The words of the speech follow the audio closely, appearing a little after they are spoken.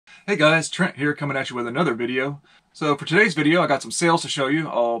Hey guys, Trent here coming at you with another video. So for today's video I got some sales to show you.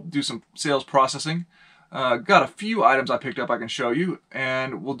 I'll do some sales processing. Got a few items I picked up I can show you,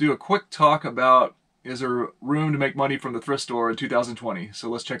 and we'll do a quick talk about is there room to make money from the thrift store in 2020. So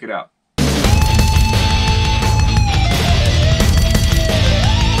let's check it out.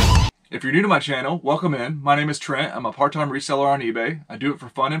 If you're new to my channel, welcome in. My name is Trent. I'm a part-time reseller on eBay. I do it for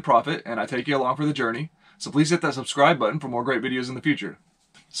fun and profit, and I take you along for the journey. So please hit that subscribe button for more great videos in the future.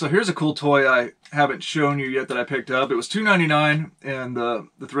 So here's a cool toy I haven't shown you yet that I picked up. It was $2.99 in the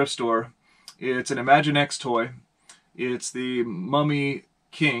thrift store. It's an Imaginext toy. It's the Mummy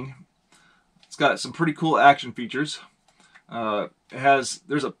King. It's got some pretty cool action features. There's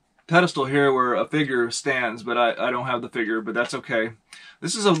a pedestal here where a figure stands, but I don't have the figure, but that's okay.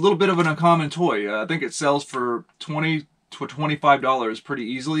 This is a little bit of an uncommon toy. I think it sells for $20 to $25 pretty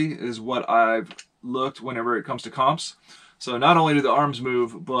easily is what I've looked whenever it comes to comps. So not only do the arms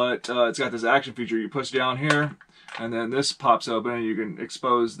move, but it's got this action feature. You push down here, and then this pops open, and you can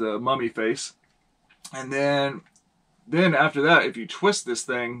expose the mummy face. And then after that, if you twist this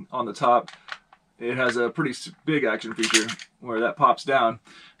thing on the top, it has a pretty big action feature where that pops down,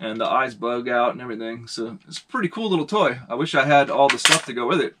 and the eyes bug out and everything. So it's a pretty cool little toy. I wish I had all the stuff to go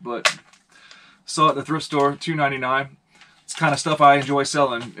with it, but saw it at the thrift store, $2.99. It's the kind of stuff I enjoy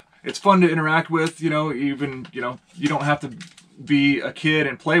selling. It's fun to interact with, even, you don't have to be a kid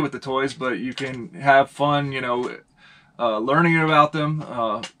and play with the toys, but you can have fun, learning about them,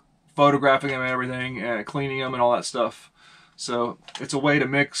 photographing them and everything, and cleaning them and all that stuff. So it's a way to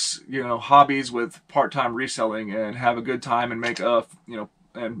mix, hobbies with part-time reselling and have a good time and make a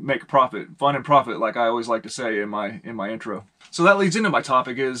profit, fun and profit, like I always like to say in my intro. So that leads into my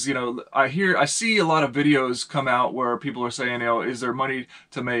topic is, I see a lot of videos come out where people are saying, is there money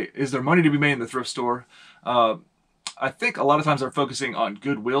to be made in the thrift store? I think a lot of times they're focusing on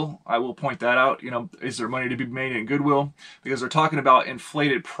Goodwill. I will point that out. Is there money to be made in Goodwill? Because they're talking about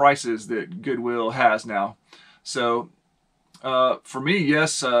inflated prices that Goodwill has now. So for me,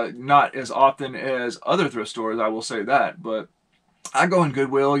 yes, not as often as other thrift stores, I will say that, but I go in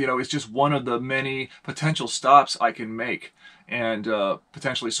Goodwill, it's just one of the many potential stops I can make and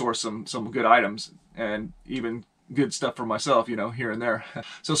potentially source some good items and even good stuff for myself, here and there.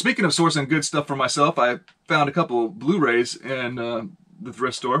 So speaking of sourcing good stuff for myself, I found a couple Blu-rays in the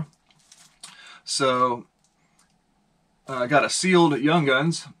thrift store. So I got a sealed Young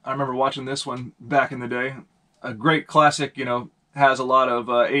Guns. I remember watching this one back in the day. A great classic, has a lot of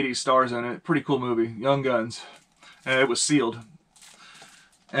 80s stars in it. Pretty cool movie, Young Guns. And it was sealed.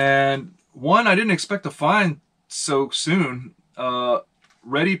 And one I didn't expect to find so soon,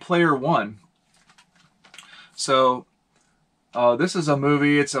 Ready Player One. So this is a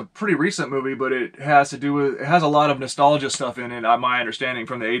movie. It's a pretty recent movie, but it has a lot of nostalgia stuff in it, my understanding,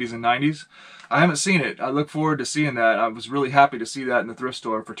 from the 80s and 90s. I haven't seen it. I look forward to seeing that. I was really happy to see that in the thrift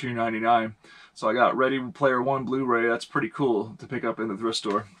store for $2.99. So I got Ready Player One Blu-ray. That's pretty cool to pick up in the thrift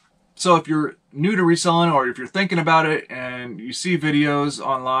store. So if you're new to reselling, or if you're thinking about it and you see videos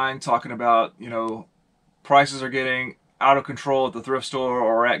online talking about, prices are getting out of control at the thrift store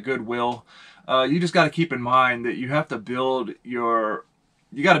or at Goodwill, you just got to keep in mind that you have to build your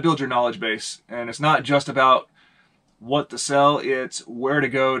knowledge base. And it's not just about what to sell, it's where to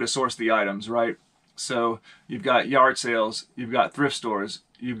go to source the items, right? So you've got yard sales, you've got thrift stores,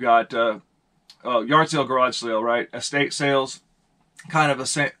 you've got yard sale, garage sale, right? Estate sales. Kind of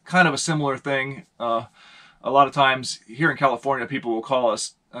a similar thing. A lot of times here in California, people will call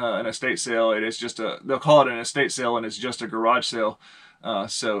us an estate sale. They'll call it an estate sale, and it's just a garage sale.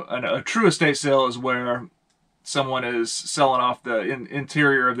 So a true estate sale is where someone is selling off the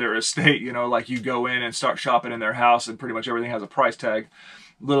interior of their estate. Like you go in and start shopping in their house, and pretty much everything has a price tag.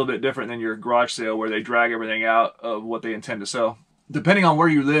 A little bit different than your garage sale, where they drag everything out of what they intend to sell. Depending on where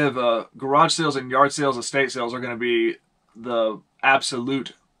you live, garage sales and yard sales, estate sales are going to be the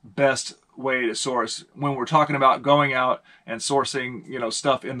absolute best way to source when we're talking about going out and sourcing,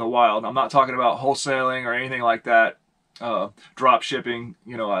 stuff in the wild. I'm not talking about wholesaling or anything like that, drop shipping.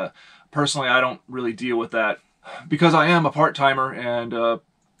 Personally, I don't really deal with that because I am a part-timer, and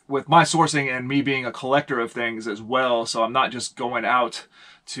with my sourcing and me being a collector of things as well, so I'm not just going out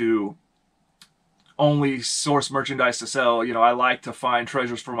to only source merchandise to sell. I like to find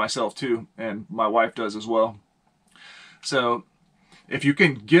treasures for myself too, and my wife does as well. So if you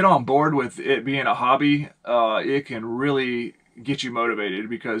can get on board with it being a hobby, it can really get you motivated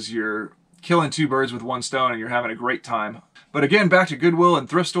because you're killing two birds with one stone and you're having a great time. But again, back to Goodwill and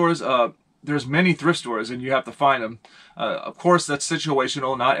thrift stores. There's many thrift stores and you have to find them. Of course, that's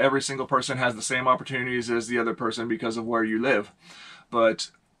situational. Not every single person has the same opportunities as the other person because of where you live.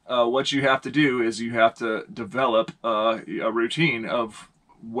 But what you have to do is you have to develop a routine of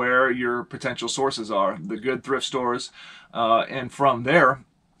where your potential sources are, the good thrift stores, and from there,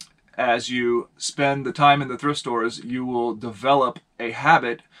 as you spend the time in the thrift stores, you will develop a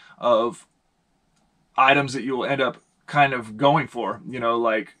habit of items that you will end up kind of going for. You know,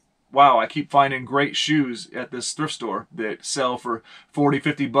 like, wow, I keep finding great shoes at this thrift store that sell for 40,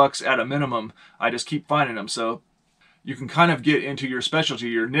 50 bucks at a minimum. I just keep finding them. So you can kind of get into your specialty,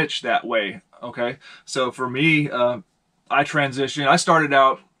 your niche that way. Okay. So for me, I started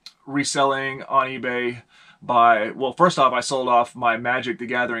out reselling on eBay well, first off, I sold off my Magic the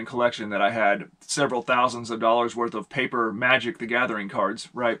Gathering collection that I had, several thousands of dollars worth of paper Magic the Gathering cards,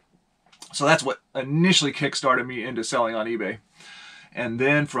 right? So that's what initially kickstarted me into selling on eBay. And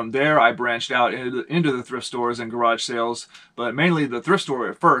then from there, I branched out into the thrift stores and garage sales, but mainly the thrift store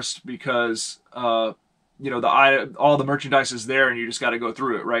at first because, all the merchandise is there and you just got to go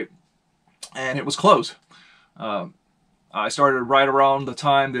through it, right? And it was closed. I started right around the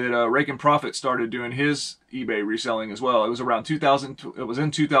time that Rake and Profit started doing his eBay reselling as well. It was around 2000. It was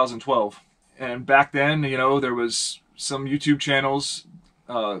in 2012, and back then, there was some YouTube channels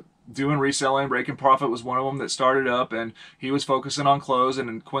doing reselling. Rake and Profit was one of them that started up, and he was focusing on clothes.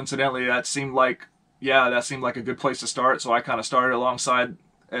 And coincidentally, that seemed like a good place to start. So I kind of started alongside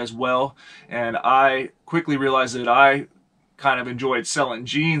as well, and I quickly realized that I kind of enjoyed selling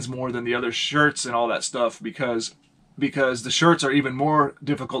jeans more than the other shirts and all that stuff because the shirts are even more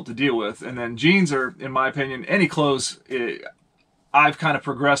difficult to deal with. And then jeans are, in my opinion, any clothes, I've kind of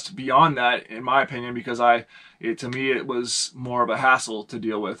progressed beyond that, in my opinion, because to me, it was more of a hassle to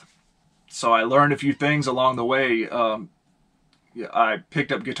deal with. So I learned a few things along the way. I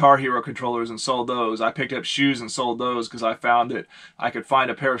picked up Guitar Hero controllers and sold those. I picked up shoes and sold those because I found that I could find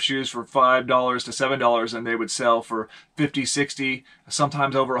a pair of shoes for $5 to $7 and they would sell for $50, $60,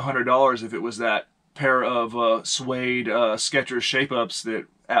 sometimes over $100 if it was that pair of suede Skechers shape-ups that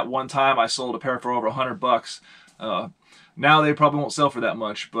at one time I sold a pair for over $100. Now they probably won't sell for that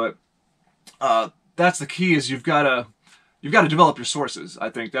much, but that's the key, is you've got to develop your sources. I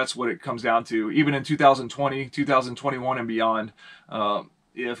think that's what it comes down to. Even in 2020, 2021 and beyond,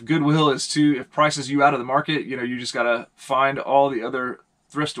 if Goodwill if prices you out of the market, you just got to find all the other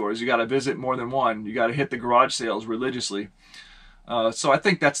thrift stores. You got to visit more than one. You got to hit the garage sales religiously. So I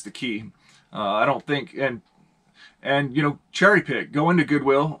think that's the key. I don't think, and cherry pick, go into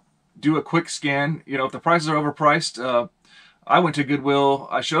Goodwill, do a quick scan. If the prices are overpriced, I went to Goodwill,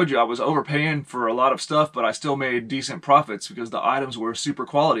 I showed you I was overpaying for a lot of stuff, but I still made decent profits because the items were super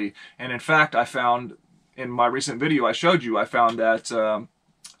quality. And in fact, I found, in my recent video I showed you, I found that,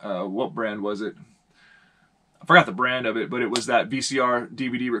 what brand was it? I forgot the brand of it, but it was that VCR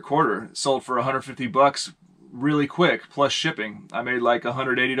DVD recorder. It sold for 150 bucks really quick, plus shipping. I made like a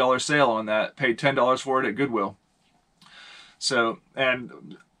 $180 sale on that, paid $10 for it at Goodwill. So,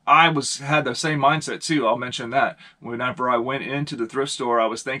 and I had the same mindset too. I'll mention that. Whenever I went into the thrift store, I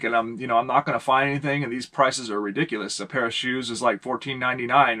was thinking, I'm not going to find anything, and these prices are ridiculous. A pair of shoes is like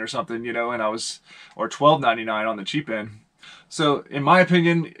 $14.99 or something, or $12.99 on the cheap end. So, in my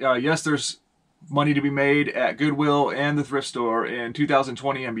opinion, yes, there's money to be made at Goodwill and the thrift store in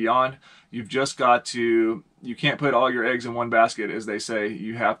 2020 and beyond. You've just got to, you can't put all your eggs in one basket, as they say.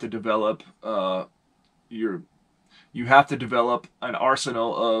 You have to develop you have to develop an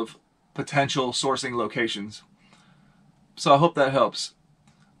arsenal of potential sourcing locations. So I hope that helps.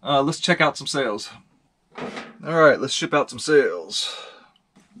 Let's check out some sales. All right, let's ship out some sales.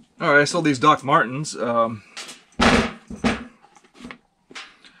 All right, I sold these Doc Martens. They're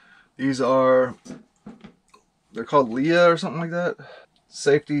called Leah or something like that.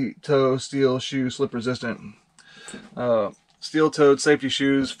 Safety toe steel shoe, slip resistant. Steel-toed safety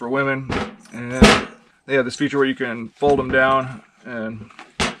shoes for women, and they have this feature where you can fold them down, and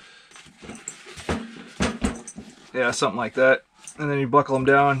yeah, something like that. And then you buckle them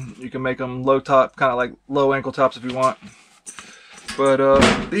down. You can make them low top, kind of like low ankle tops if you want.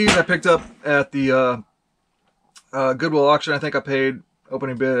 But these I picked up at the Goodwill auction. I think I paid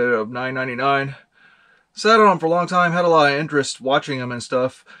opening bid of $9.99. Sat on them for a long time, had a lot of interest watching them and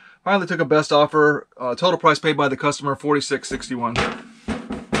stuff. Finally took a best offer. Total price paid by the customer, $46.61.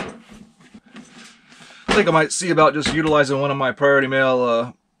 I think I might see about just utilizing one of my Priority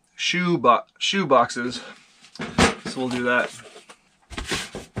Mail shoe boxes. So we'll do that.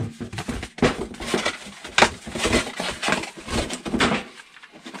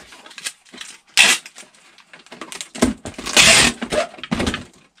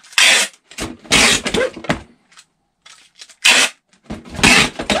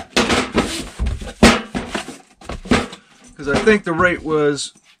 Because I think the rate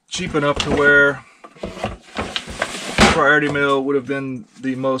was cheap enough to where priority mail would have been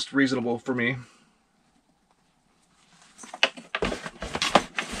the most reasonable for me.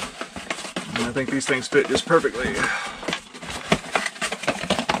 And I think these things fit just perfectly.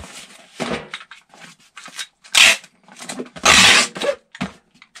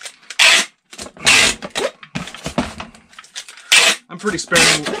 I'm pretty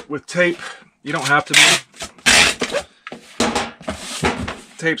sparing with tape. You don't have to be.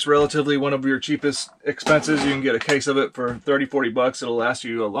 Tape's relatively one of your cheapest expenses. You can get a case of it for 30-40 bucks. It'll last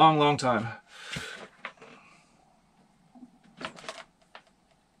you a long, long time.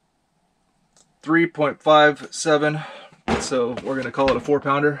 .57, so we're going to call it a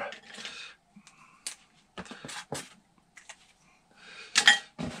 4-pounder.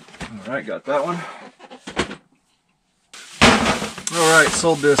 Alright, got that one. Alright,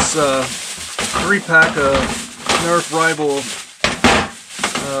 sold this 3-pack of Nerf Rival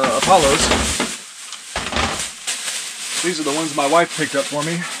Apollos. These are the ones my wife picked up for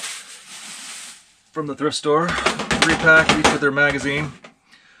me from the thrift store. 3-pack, each with their magazine.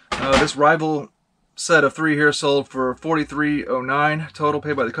 This Rival set of 3 here sold for $43.09 total,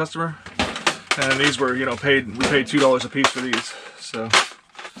 paid by the customer. And these were, you know, we paid $2 a piece for these. So,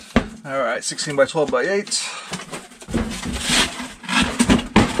 all right, 16 by 12 by 8.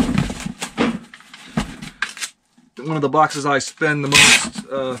 One of the boxes I spend the most,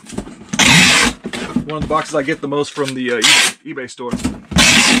 one of the boxes I get the most from the eBay store.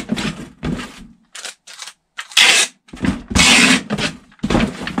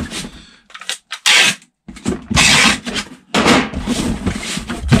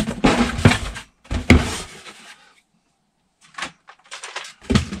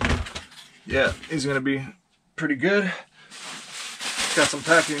 Yeah, he's gonna be pretty good. Got some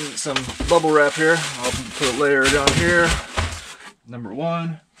packing, some bubble wrap here. I'll put a layer down here. Number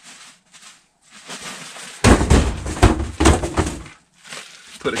 1.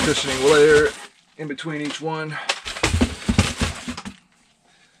 Put a cushioning layer in between each one.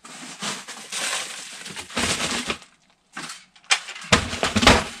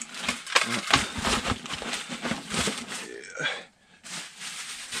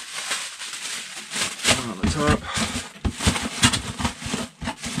 On the top.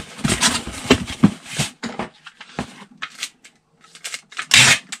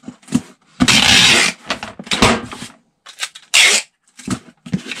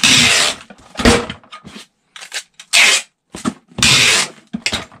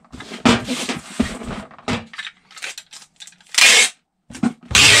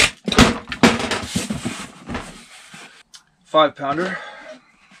 Five-pounder.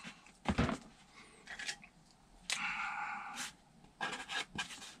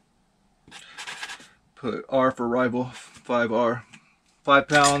 Put R for Rival, 5R. 5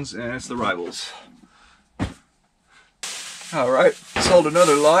 pounds, and it's the Rivals. Alright, sold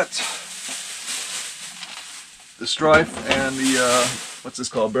another lot. The Strife and the, what's this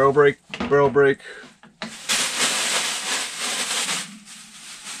called? Barrel brake.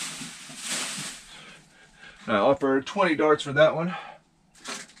 I offered 20 darts for that one.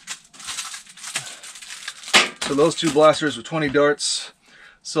 So those 2 blasters with 20 darts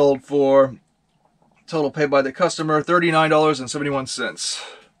sold for, total paid by the customer,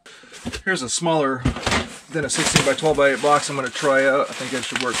 $39.71. Here's a smaller than a 16 by 12 by 8 box I'm going to try out. I think that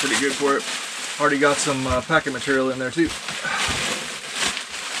should work pretty good for it. Already got some packing material in there too.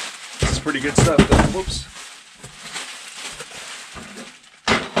 This is pretty good stuff though. Whoops.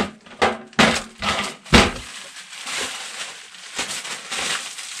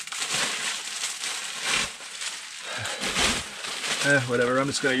 Whatever, I'm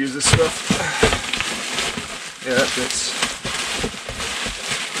just going to use this stuff. Yeah, that fits.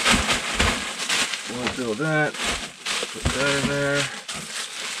 We'll fill that. Put that in there.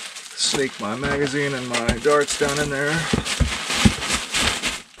 Sneak my magazine and my darts down in there.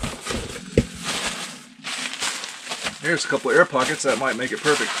 Here's a couple of air pockets that might make it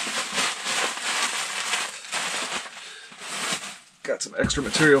perfect. Got some extra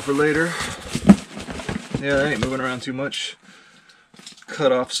material for later. Yeah, that ain't moving around too much.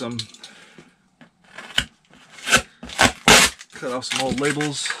 Cut off some old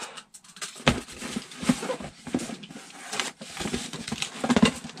labels.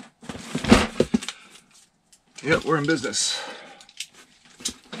 Yep, we're in business.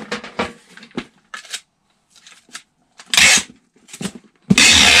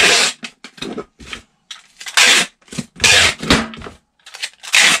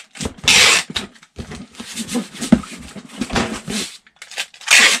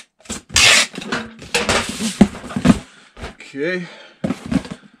 Okay,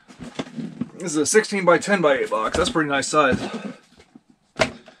 This is a 16 by 10 by 8 box. That's a pretty nice size.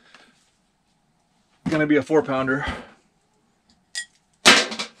 Gonna be a 4-pounder.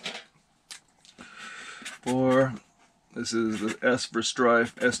 This is the S for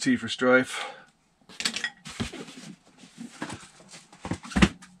strife, ST for strife.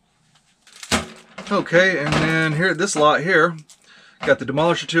 Okay, and then here, this lot here, got the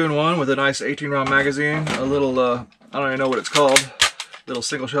Demolisher 2-in-1 with a nice 18-round magazine, a little, I don't even know what it's called, little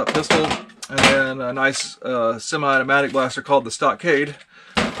single-shot pistol, and then a nice semi-automatic blaster called the Stockade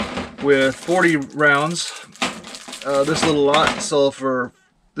with 40 rounds. This little lot sold for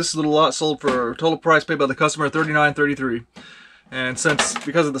total price paid by the customer $39.33. And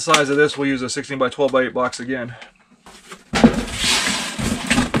because of the size of this, we'll use a 16 by 12 by 8 box again.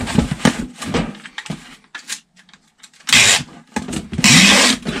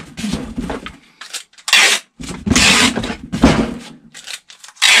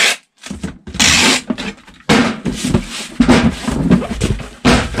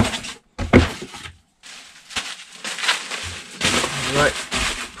 Alright,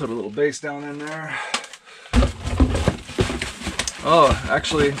 put a little base down in there. Oh,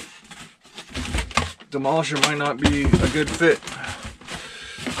 actually, Demolisher might not be a good fit.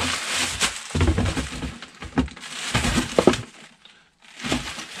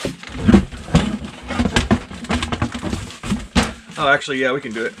 Oh, actually, yeah, we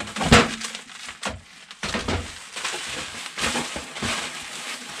can do it.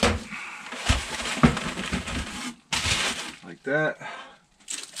 Like that.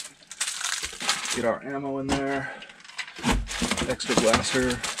 Get our ammo in there. Extra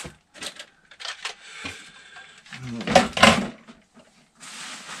blaster.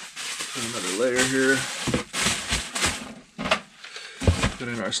 Put another layer here. Put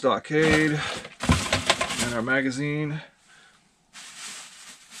in our Stockade and our magazine.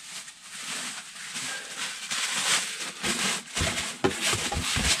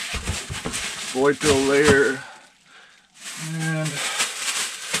 Void fill layer. And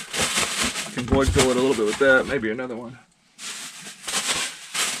I can void fill it a little bit with that. Maybe another one.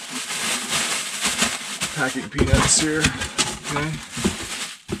 Packing peanuts here. Okay.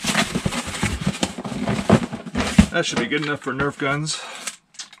 That should be good enough for Nerf guns.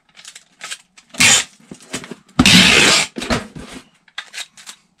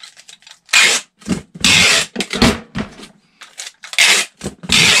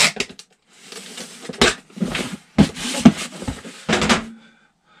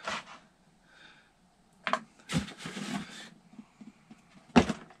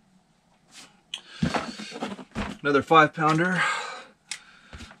 Another 5-pounder.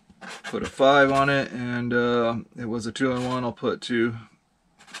 Put a 5 on it, and it was a 2-in-1. I'll put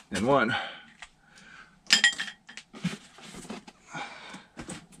 2-in-1.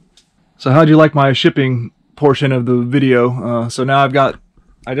 So how'd you like my shipping portion of the video? So now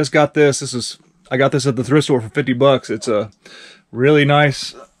I just got this. I got this at the thrift store for 50 bucks. It's a really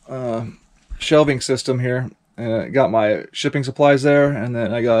nice shelving system here. Got my shipping supplies there, and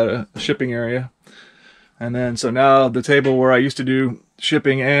then I got a shipping area. And then, so now the table where I used to do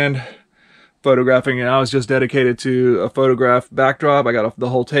shipping and photographing, and I was just dedicated to a photograph backdrop. I got the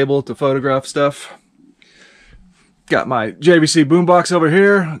whole table to photograph stuff. Got my JVC boombox over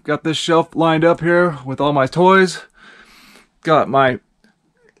here. Got this shelf lined up here with all my toys. Got my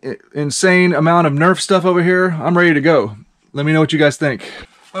insane amount of Nerf stuff over here. I'm ready to go. Let me know what you guys think.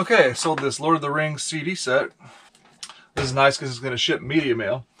 Okay, I sold this Lord of the Rings CD set. This is nice because it's going to ship media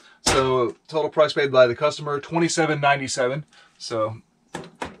mail. So total price paid by the customer $27.97. So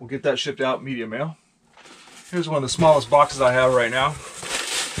we'll get that shipped out media mail. Here's one of the smallest boxes I have right now.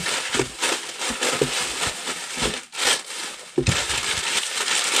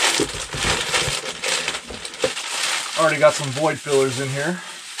 Already got some void fillers in here.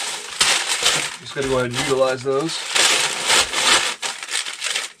 Just got to go ahead and utilize those.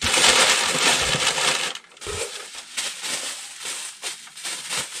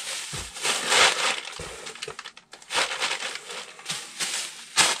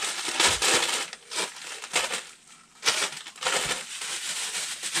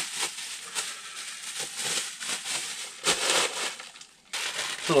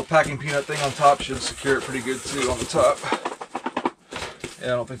 Little packing peanut thing on top should secure it pretty good too on the top. Yeah,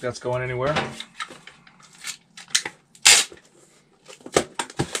 I don't think that's going anywhere.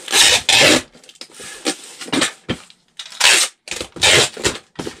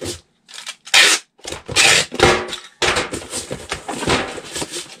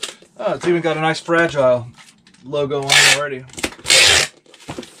 Oh, it's even got a nice Fragile logo on it already.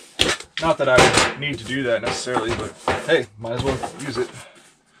 Not that I would need to do that necessarily, but hey, might as well use it.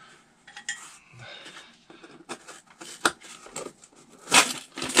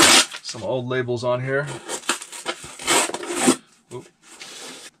 some old labels on here. Oop.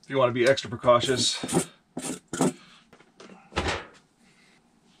 If you want to be extra precautious.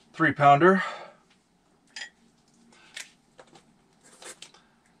 3-pounder.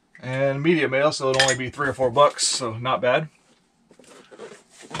 And media mail, so it'll only be $3 or $4, so not bad.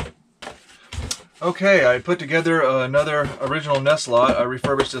 Okay, I put together another original NES lot. I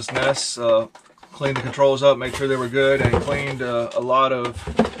refurbished this NES, cleaned the controls up, made sure they were good, and cleaned a lot of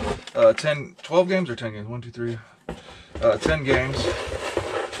 12 games or 10 games? 1, 2, 3, 10 games.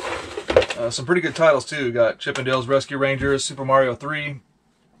 Some pretty good titles too. Got Chip 'n Dale's Rescue Rangers, Super Mario 3,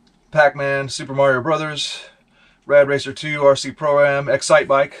 Pac-Man, Super Mario Brothers, Rad Racer 2, RC Pro-Am, Excite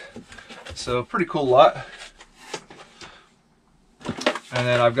Bike. So pretty cool lot. And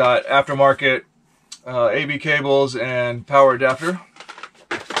then I've got aftermarket AV cables and power adapter.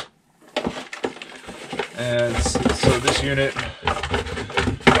 And so this unit,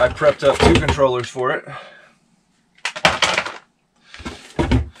 I prepped up 2 controllers for it.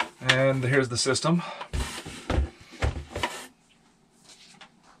 And here's the system.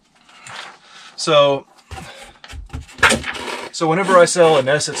 So whenever I sell a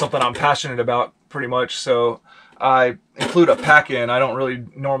NES, it's something I'm passionate about pretty much. So I include a pack-in. I don't really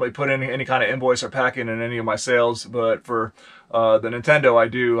normally put any kind of invoice or pack-in in any of my sales, but for the Nintendo I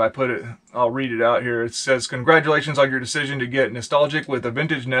do. I put it, I'll read it out here. It says, "Congratulations on your decision to get nostalgic with a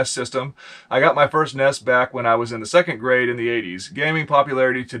vintage NES system. I got my first NES back when I was in the 2nd grade in the 80s. Gaming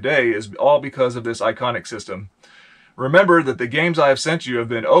popularity today is all because of this iconic system. Remember that the games I have sent you have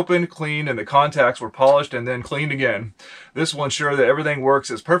been opened, cleaned, and the contacts were polished and then cleaned again. This will ensure that everything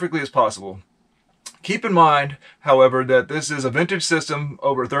works as perfectly as possible. Keep in mind, however, that this is a vintage system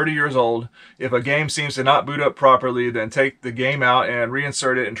over 30 years old. If a game seems to not boot up properly, then take the game out and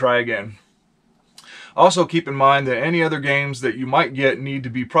reinsert it and try again. Also keep in mind that any other games that you might get need to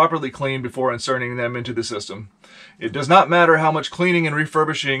be properly cleaned before inserting them into the system. It does not matter how much cleaning and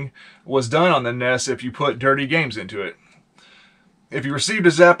refurbishing was done on the NES if you put dirty games into it. If you received a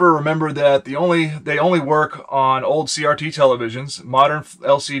zapper, remember that they only work on old CRT televisions. Modern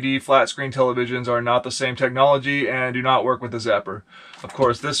LCD flat screen televisions are not the same technology and do not work with the zapper. Of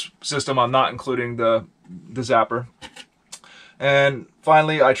course, this system I'm not including the zapper. And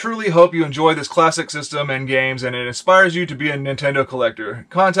finally, I truly hope you enjoy this classic system and games and it inspires you to be a Nintendo collector.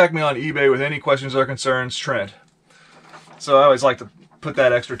 Contact me on eBay with any questions or concerns. Trent." So I always like to put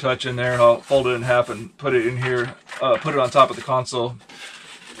that extra touch in there, and I'll fold it in half and put it in here, put it on top of the console,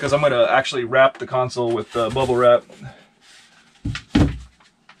 because I'm going to actually wrap the console with bubble wrap.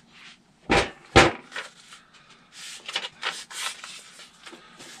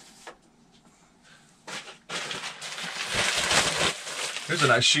 Here's a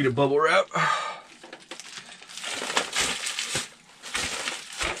nice sheet of bubble wrap.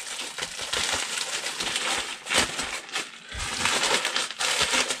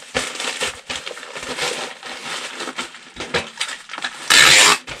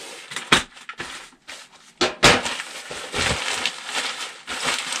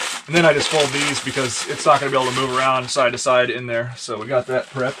 And then I just fold these because it's not going to be able to move around side to side in there. So we got that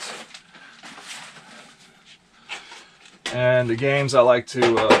prepped. And the games, I like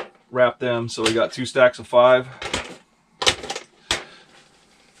to wrap them. So we got 2 stacks of 5.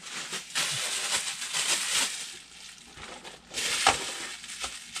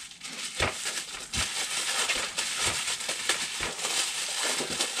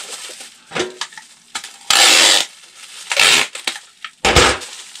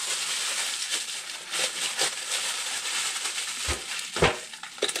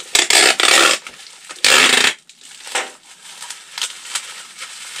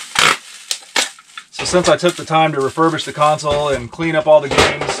 Since I took the time to refurbish the console and clean up all the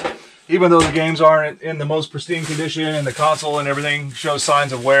games, even though the games aren't in the most pristine condition and the console and everything shows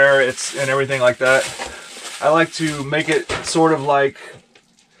signs of wear and everything like that, I like to make it sort of like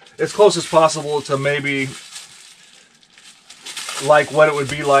as close as possible to maybe like what it would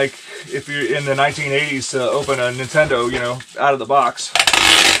be like if you're in the 1980s to open a Nintendo, you know, out of the box.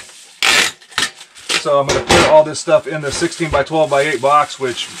 So I'm going to put all this stuff in the 16 by 12 by 8 box,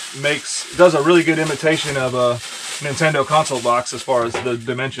 which does a really good imitation of a Nintendo console box as far as the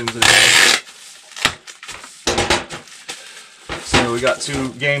dimensions. So we got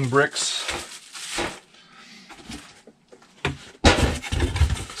 2 game bricks.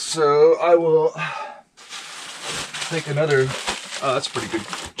 So I will take another, that's a pretty good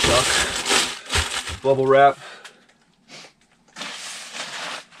chunk, bubble wrap.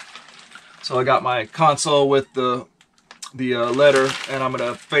 So I got my console with the letter, and I'm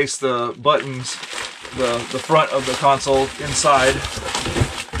going to face the buttons, the front of the console inside.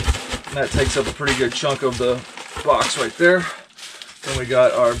 And that takes up a pretty good chunk of the box right there. Then we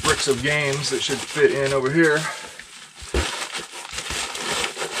got our bricks of games that should fit in over here.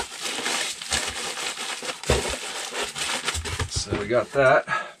 So we got that.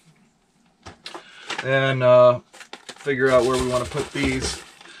 And figure out where we want to put these.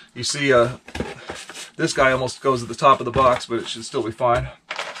 You see this guy almost goes at the top of the box, but it should still be fine.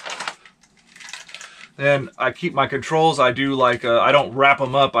 Then I keep my controls. I do like, I don't wrap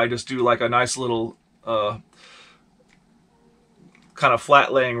them up. I just do like a nice little kind of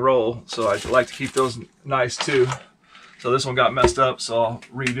flat laying roll. So I like to keep those nice too. So this one got messed up, so I'll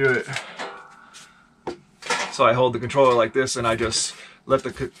redo it. So I hold the controller like this and I just let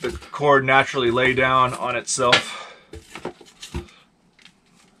the cord naturally lay down on itself.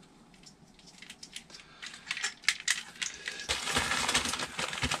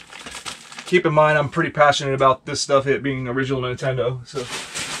 Keep in mind, I'm pretty passionate about this stuff, it being original Nintendo, so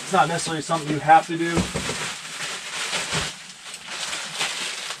it's not necessarily something you have to do.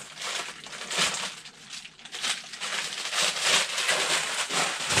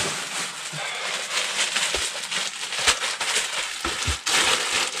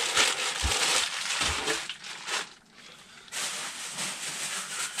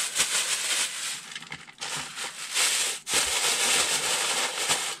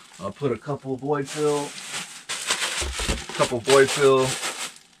 I'll put a couple void fill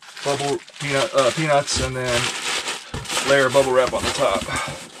bubble peanuts, and then layer bubble wrap on the top.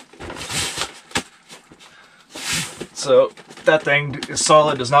 So that thing is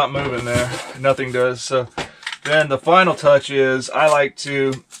solid, does not move in there. Nothing does. So then the final touch is I like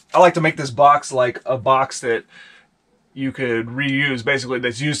to make this box like a box that you could reuse, basically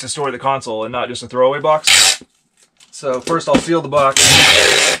that's used to store the console and not just a throwaway box. So first I'll seal the box.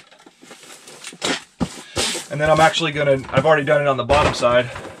 And then I'm actually I've already done it on the bottom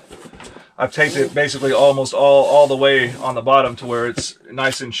side. I've taped it basically almost all the way on the bottom to where it's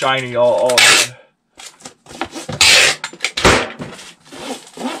nice and shiny all around.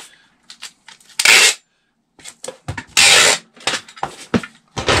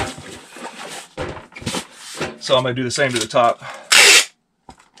 So I'm going to do the same to the top.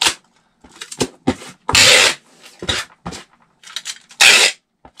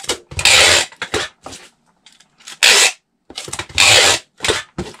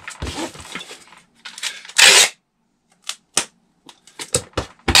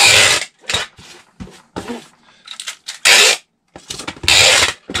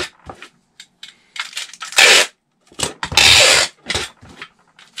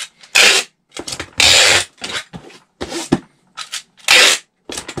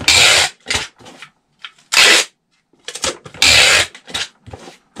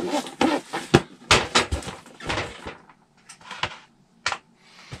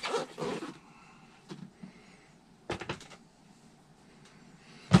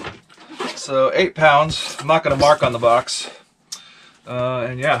 So 8 pounds. I'm not going to mark on the box.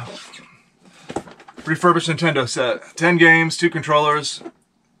 And yeah, refurbished Nintendo set. 10 games, 2 controllers,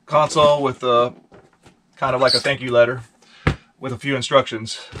 console with kind of like a thank you letter with a few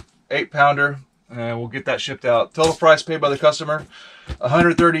instructions. 8-pounder, and we'll get that shipped out. Total price paid by the customer,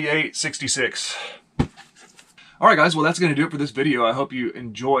 $138.66. Alright guys, well that's going to do it for this video. I hope you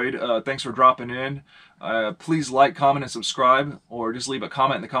enjoyed. Thanks for dropping in. Please like, comment, and subscribe, or just leave a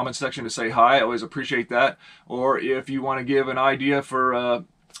comment in the comment section to say hi. I always appreciate that. Or if you want to give an idea for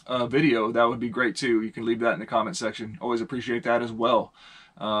a video, that would be great too. You can leave that in the comment section. Always appreciate that as well.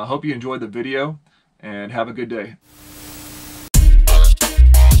 Hope you enjoyed the video, and have a good day.